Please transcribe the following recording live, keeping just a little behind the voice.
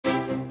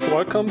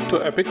Welcome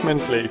to Epic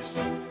Mint Leaves.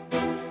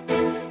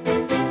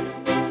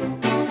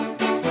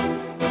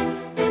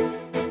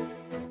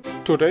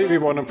 Today we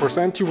want to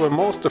present you the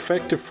most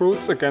effective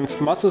fruits against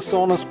muscle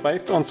soreness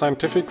based on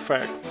scientific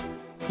facts.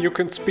 You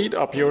can speed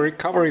up your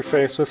recovery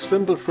phase with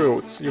simple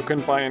fruits you can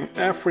buy in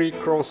every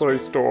grocery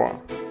store.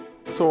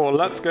 So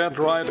let's get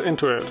right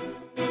into it.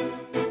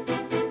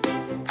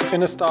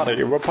 In a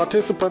study where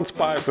participants'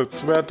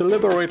 biceps were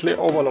deliberately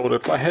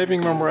overloaded by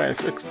having them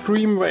raise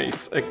extreme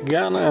weights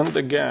again and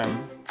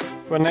again.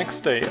 The next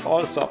day,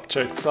 all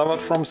subjects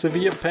suffered from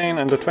severe pain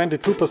and a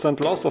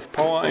 22% loss of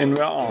power in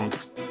their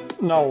arms.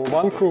 Now,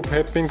 one group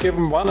had been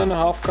given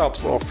 1.5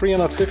 cups or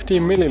 350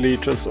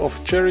 milliliters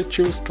of cherry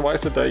juice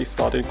twice a day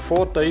starting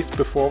 4 days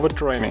before the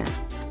training.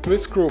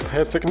 This group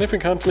had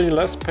significantly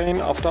less pain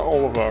after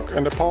overwork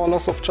and a power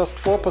loss of just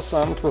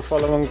 4% the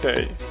following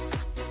day.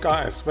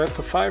 Guys, that's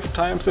a 5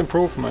 times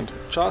improvement,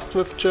 just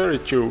with cherry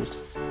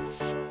juice.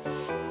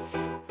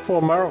 For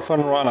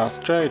marathon runners,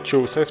 cherry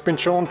juice has been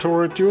shown to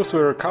reduce the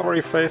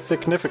recovery phase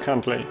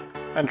significantly,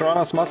 and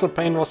runners' muscle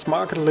pain was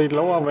markedly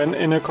lower than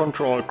in a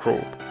control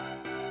group.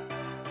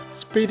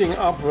 Speeding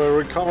up the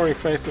recovery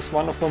phase is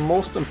one of the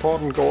most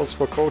important goals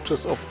for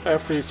coaches of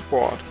every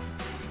sport.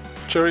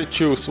 Cherry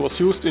juice was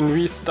used in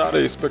these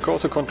studies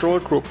because a control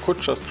group could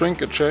just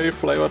drink a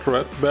cherry-flavored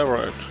red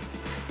beverage.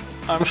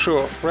 I'm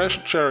sure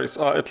fresh cherries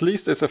are at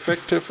least as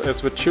effective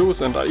as the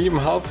juice and are even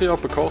healthier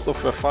because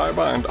of the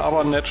fiber and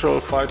other natural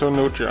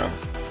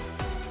phytonutrients.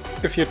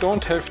 If you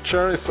don't have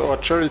cherries or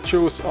cherry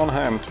juice on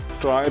hand,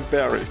 try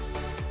berries.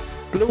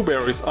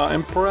 Blueberries are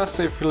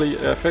impressively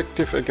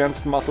effective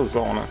against muscle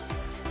soreness.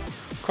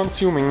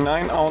 Consuming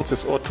 9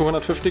 ounces or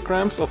 250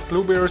 grams of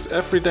blueberries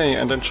every day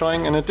and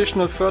enjoying an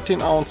additional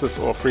 13 ounces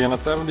or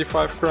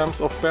 375 grams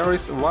of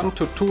berries 1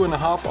 to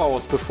 2.5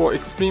 hours before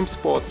extreme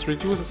sports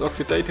reduces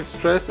oxidative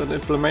stress and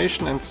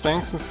inflammation and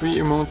strengthens the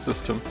immune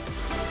system.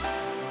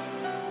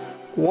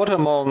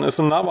 Watermelon is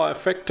another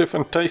effective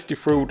and tasty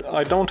fruit.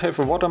 I don't have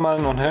a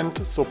watermelon on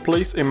hand, so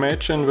please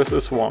imagine this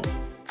is one.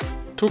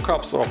 2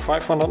 cups or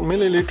 500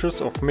 milliliters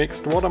of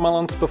mixed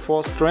watermelons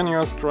before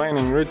strenuous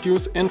training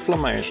reduce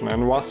inflammation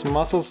and thus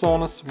muscle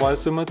soreness while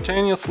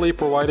simultaneously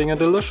providing a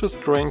delicious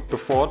drink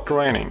before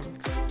training.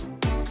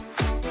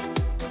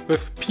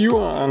 With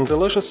pure and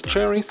delicious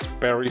cherries,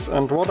 berries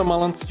and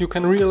watermelons you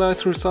can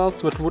realize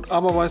results that would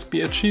otherwise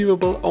be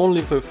achievable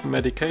only with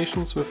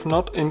medications with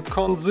not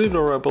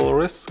inconsiderable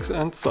risks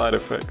and side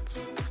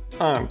effects.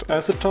 And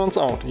as it turns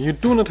out, you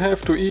do not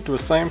have to eat the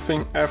same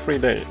thing every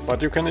day,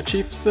 but you can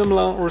achieve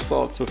similar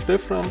results with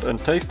different and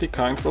tasty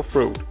kinds of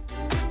fruit.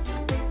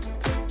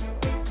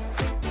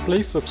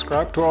 Please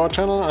subscribe to our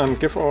channel and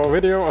give our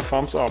video a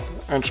thumbs up.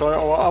 Enjoy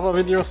our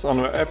other videos on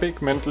the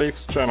Epic Mint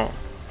Leaves channel.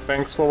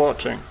 Thanks for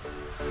watching.